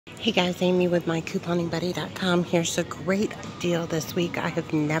Hey guys, Amy with mycouponingbuddy.com. Here's a great deal this week. I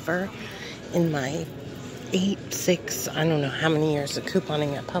have never in my I don't know how many years of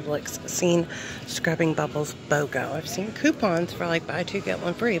couponing at Publix seen Scrubbing Bubbles BOGO. I've seen coupons for like buy two get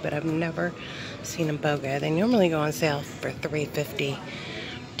one free, but I've never seen them BOGO. They normally go on sale for $3.50,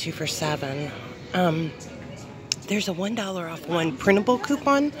 2 for $7. There's a $1 off one printable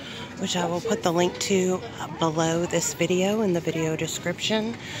coupon, which I will put the link to below this video in the video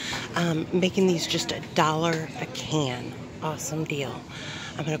description. Making these just $1 a can. Awesome deal.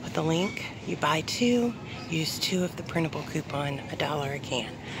 I'm going to put the link. You buy two, use two of the printable coupon, $1 a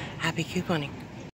can. Happy couponing.